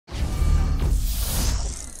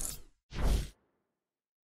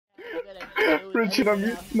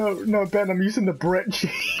Richard, no, Ben, I'm using the Brecci.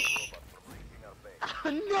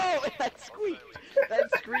 No, that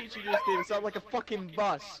screech you just did sounded like a fucking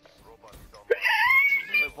bus.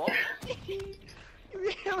 Wait, what?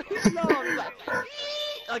 Really long,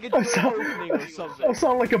 like a door opening or something. I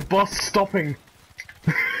sound like a bus stopping.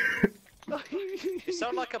 You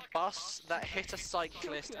sound like a bus that hit a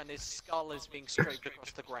cyclist and his skull is being scraped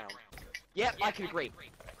across the ground. Yep, I can agree.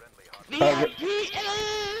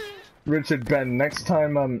 Richard, Ben, next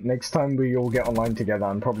time we all get online together,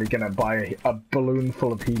 I'm probably gonna buy a balloon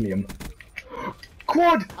full of helium.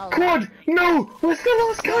 Quad! Quad! No! Where's the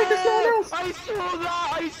last guy? There's no one else!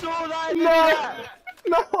 I saw that! No!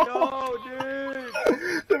 No! No,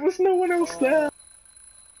 dude! There was no one else there!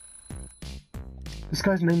 This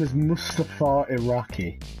guy's name is Mustafa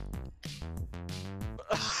Iraqi.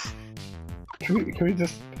 Can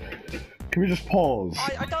we just pause?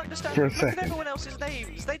 I don't understand. For a Look second. at everyone else's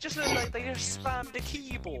names. They just look like they just spammed a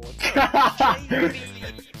keyboard.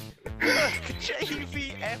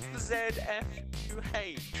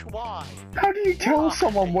 JVFZFUH. How do you tell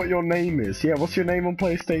someone what your name is? Yeah, what's your name on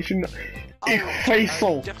PlayStation?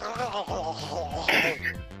 Faisal.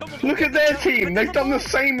 Look at their team. They've done the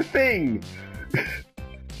same thing.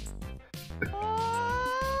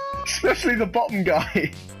 Especially the bottom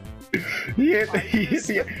guy. He hit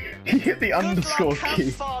the underscore key.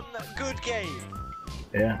 Have fun. Good game.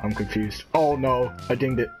 Yeah, I'm confused. Oh no, I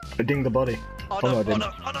dinged it. I dinged the body. Oh no, no, I didn't.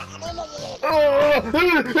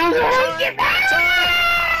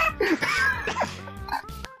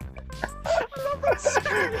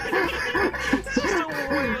 It's just a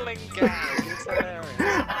wailing gag. It's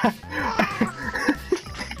hilarious.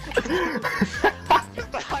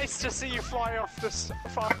 It's nice to see you fly off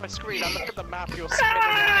my screen. I look at the map you're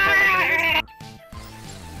spinning.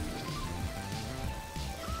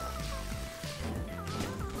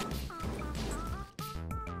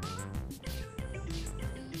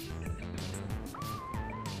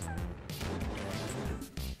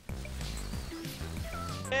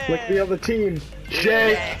 Like the other team.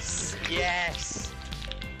 Jake! Yes! Yes!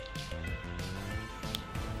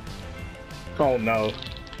 Oh no.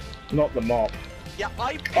 Not the mop. Yeah,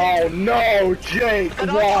 I Oh no, Jake!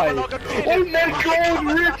 And Why? Oh my god,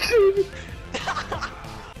 Richard!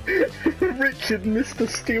 Richard, Mr.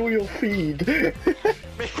 Steal Your Feed.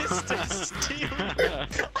 Mr.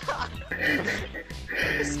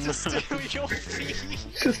 Steal Your Feet.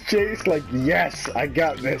 Just Jake's like, yes, I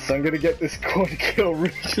got this. I'm gonna get this quad kill.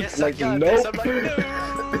 Richard's Yes, like, I got nope. this. I'm like, no.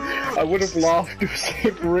 I would have laughed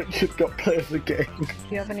if Richard got player of the game. Do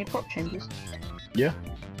you have any prop changes? Yeah.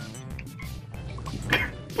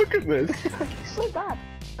 Look at this. It's so bad.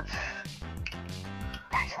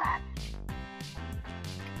 That's bad.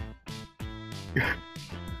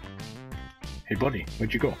 Hey buddy,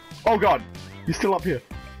 where'd you go? Oh god! You're still up here.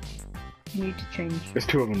 You need to change. There's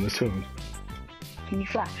two of them, there's two of them. Can you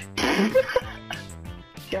flash? Do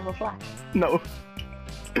you have a flash? No.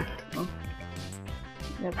 Oh.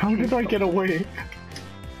 Yeah, How did I get away?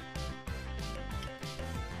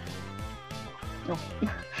 Oh.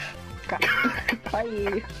 Crap.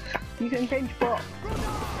 Bye. You can change prop.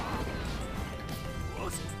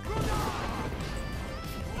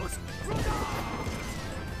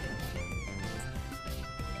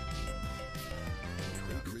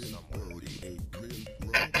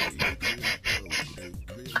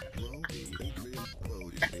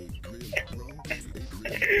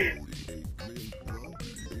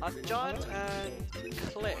 I've Giant and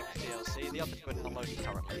Click DLC, the other two are downloading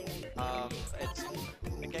currently.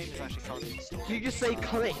 The game is actually currently installed. Did you just say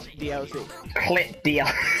click DLC? Click deal.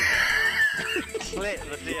 Click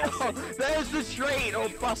the DLC. Oh, there's the train or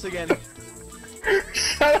bus again.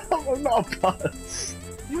 Shut up, I'm not a buzz.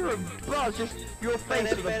 You're a bus, just your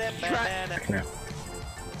face with a track. No.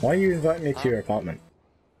 Why are you inviting me to your apartment?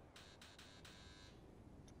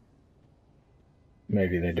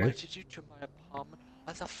 Maybe they do. Why did you to my apartment?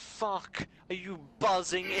 What the fuck are you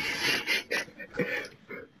buzzing in?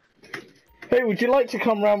 Hey, would you like to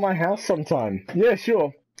come round my house sometime? Yeah,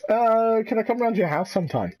 sure. Can I come round your house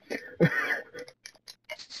sometime?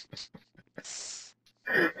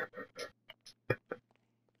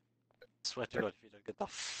 Swear to God, if you don't get the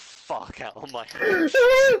fuck out of my house.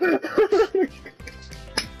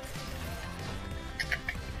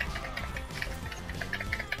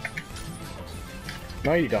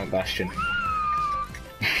 No, you don't, Bastion.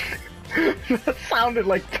 That sounded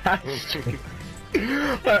like Bastion.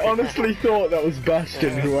 I honestly thought that was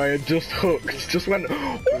Bastion, who I had just hooked. Just went,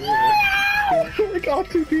 wow! Like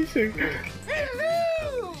R2D2.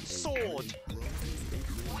 Sword.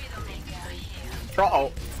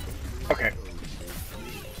 Uh-oh. Okay.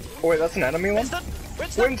 Oh wait, that's an enemy one? Winston!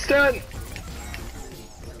 Winston! Winston!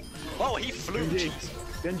 Oh, he flew.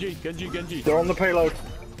 Genji. They're on the payload.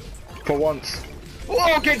 For once.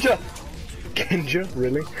 Whoa, Genja! Genja?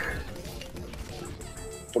 Really?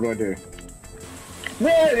 What do I do?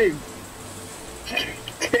 Wait!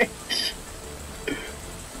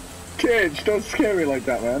 Cage, don't scare me like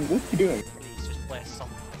that, man. What are you doing? Please just wear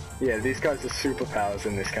something. Yeah, these guys are superpowers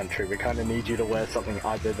in this country. We kind of need you to wear something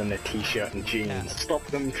other than a t-shirt and jeans. Yeah. Stop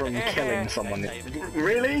them from killing someone. Okay, David.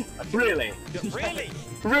 Really? Really? Really?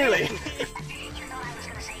 Really?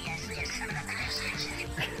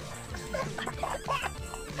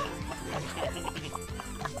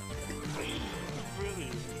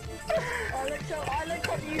 I looked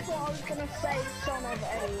up you thought I was gonna say son of a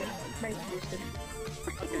mason.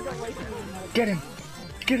 Get him!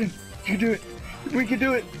 Get him! You can do it! We can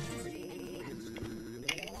do it!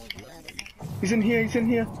 He's in here, he's in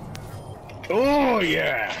here! Oh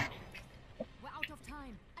yeah! We're out of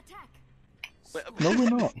time. Attack! No we're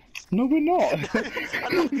not! No we're not!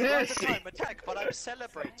 I'm not Yes. time attack, but I'm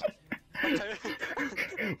celebrating.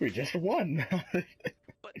 We just won!